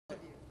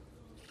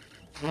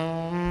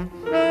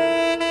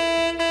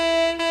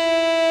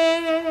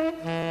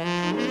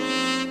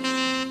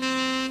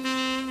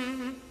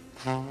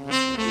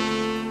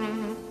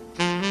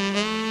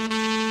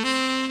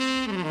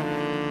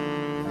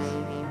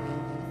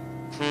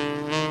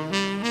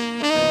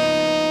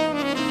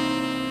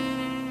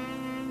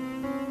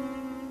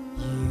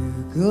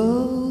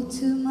Go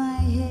to my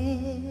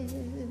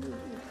head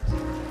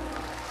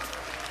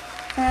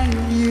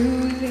and you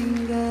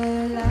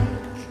linger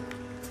like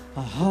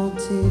a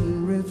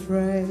haunting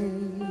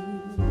refrain,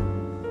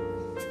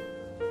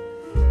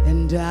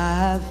 and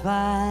I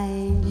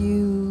find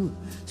you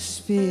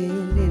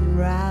spinning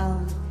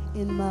round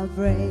in my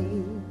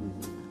brain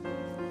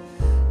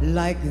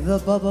like the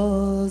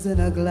bubbles in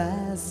a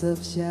glass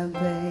of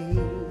champagne.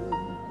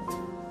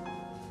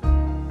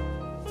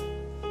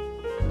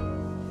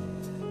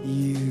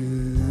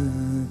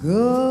 You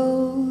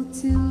go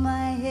to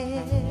my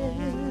head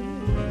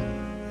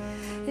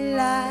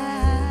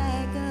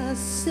like a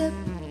sip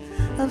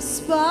of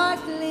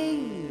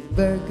sparkling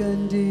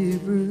burgundy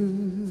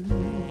brew,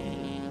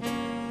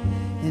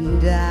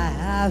 and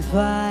I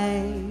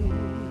find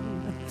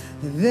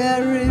the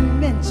very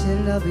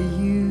mention of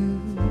you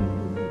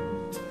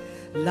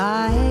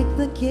like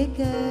the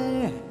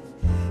kicker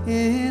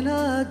in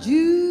a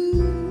julep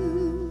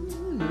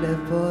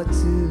or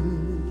two.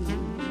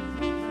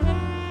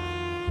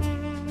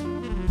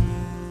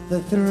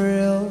 The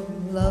thrill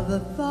of the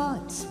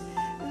thought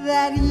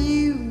that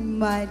you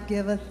might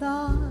give a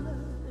thought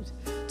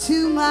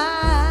to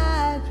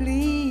my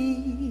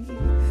plea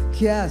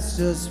cast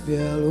a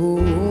spell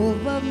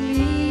over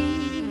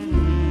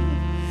me.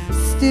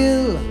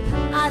 Still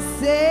I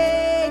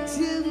say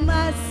to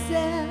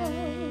myself,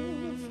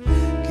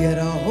 get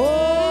a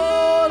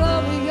hold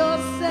of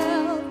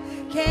yourself.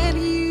 Can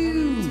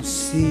you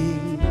see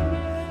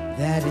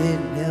that it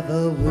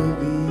never will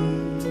be?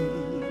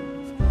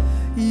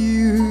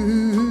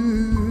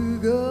 You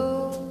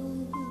go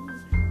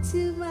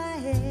to my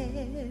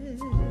head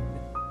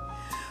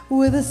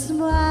with a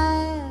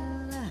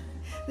smile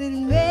that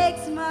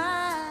makes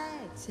my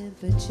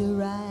temperature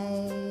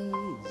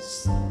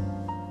rise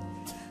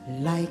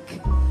like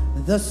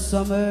the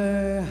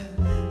summer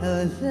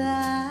of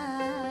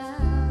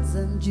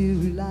 1,000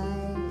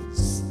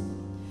 Julys.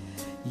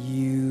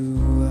 You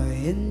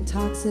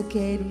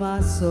intoxicate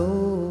my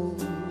soul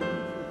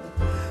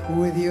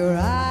with your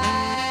eyes.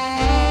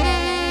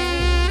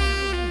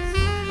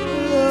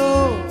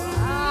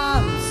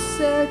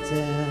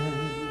 Certain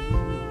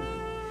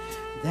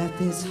that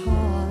this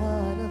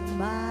heart of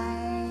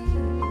mine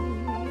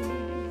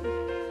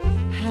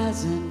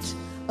hasn't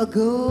a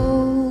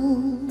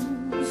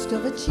ghost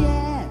of a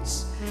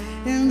chance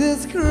in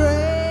this crazy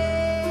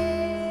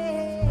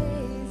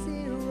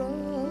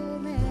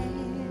romance.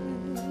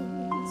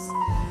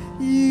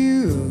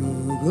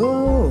 You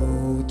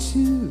go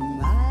to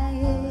my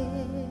head.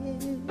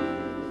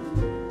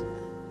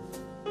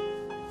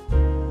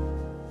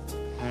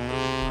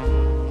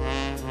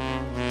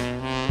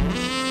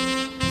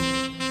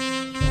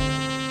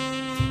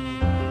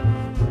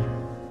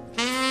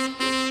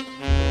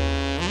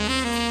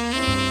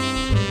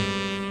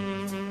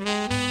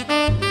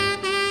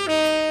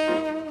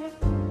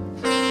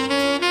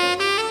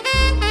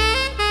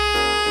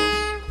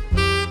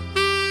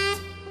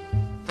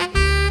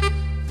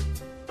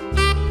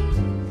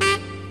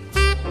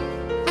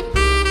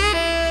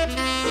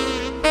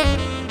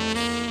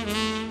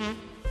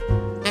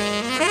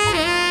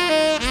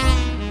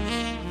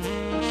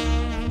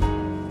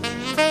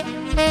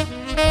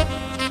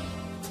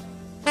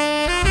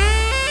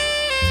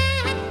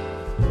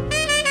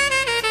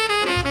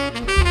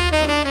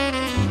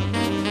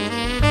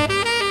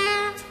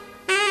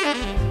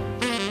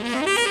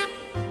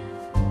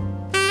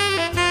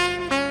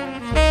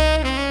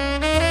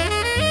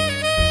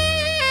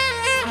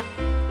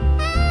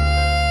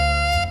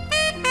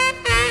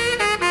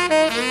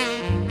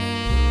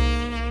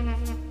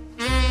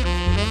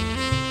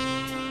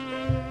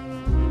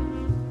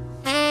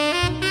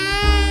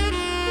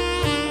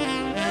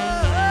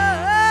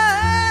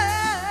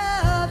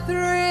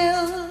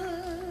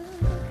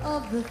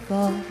 The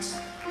thought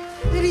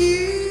that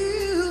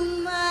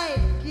you might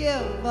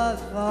give a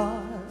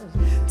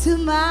thought to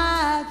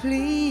my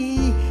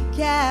plea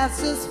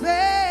cast a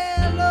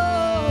spell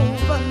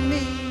over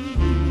me.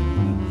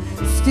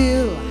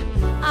 Still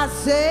I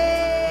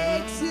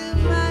say to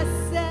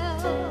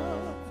myself,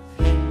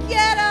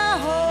 get a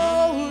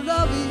hold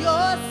of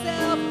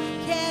yourself.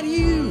 Can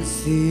you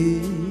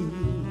see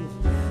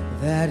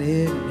that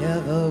it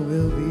never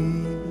will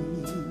be?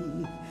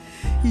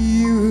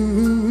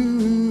 You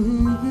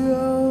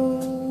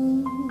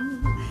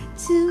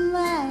to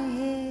my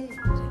head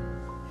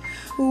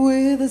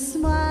with a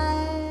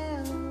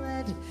smile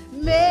that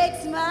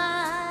makes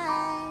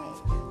my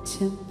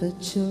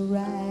temperature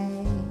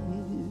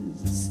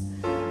rise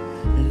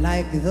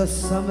like the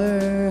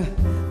summer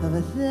of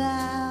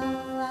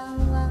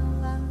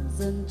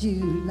 1,000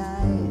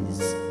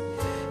 Julys.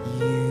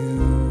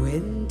 You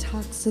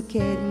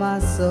intoxicate my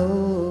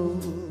soul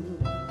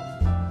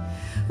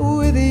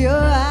with your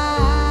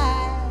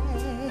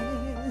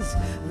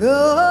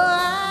though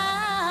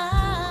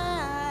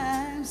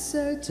I'm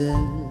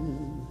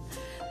certain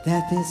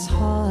that this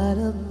heart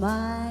of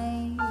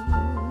mine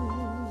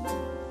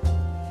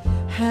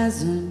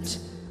hasn't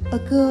a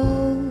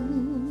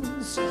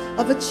ghost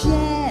of a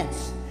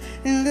chance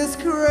in this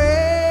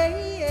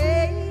crazy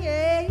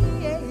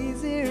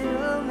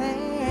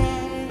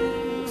romance.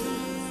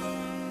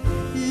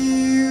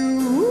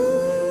 You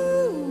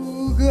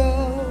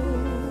go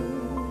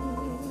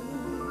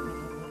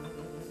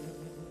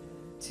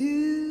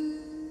to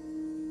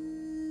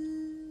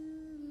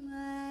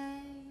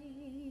my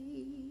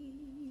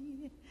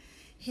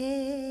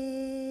head.